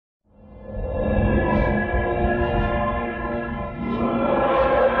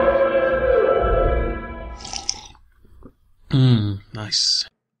Nice.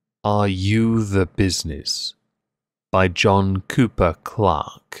 Are You the Business? By John Cooper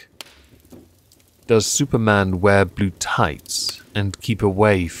Clarke. Does Superman wear blue tights and keep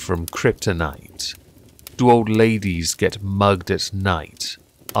away from kryptonite? Do old ladies get mugged at night?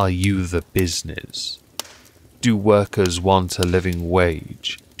 Are you the business? Do workers want a living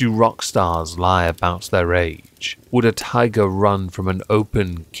wage? Do rock stars lie about their age? Would a tiger run from an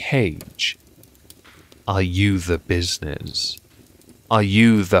open cage? Are you the business? Are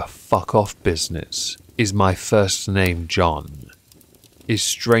you the fuck off business? Is my first name John? Is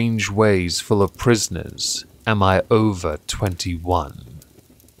strange ways full of prisoners? Am I over 21?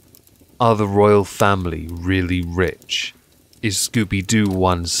 Are the royal family really rich? Is Scooby-Doo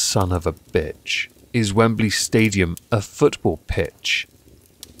one son of a bitch? Is Wembley Stadium a football pitch?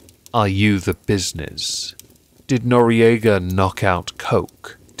 Are you the business? Did Noriega knock out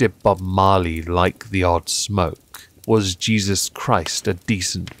coke? Did Bob Marley like the odd smoke? Was Jesus Christ a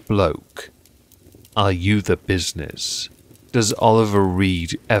decent bloke? Are you the business? Does Oliver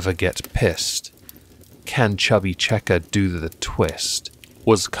Reed ever get pissed? Can Chubby Checker do the twist?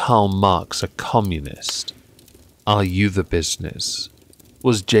 Was Karl Marx a communist? Are you the business?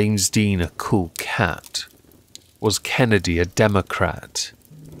 Was James Dean a cool cat? Was Kennedy a Democrat?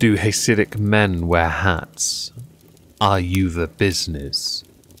 Do Hasidic men wear hats? Are you the business?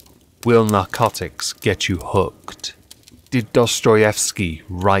 Will narcotics get you hooked? Did Dostoevsky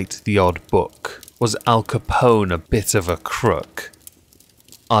write the odd book? Was Al Capone a bit of a crook?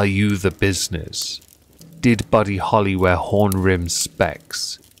 Are you the business? Did Buddy Holly wear horn-rimmed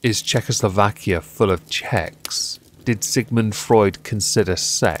specs? Is Czechoslovakia full of Czechs? Did Sigmund Freud consider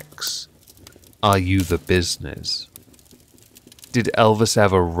sex? Are you the business? Did Elvis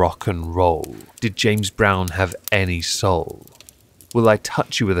ever rock and roll? Did James Brown have any soul? Will I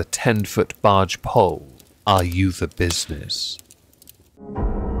touch you with a 10-foot barge pole? Are you the business?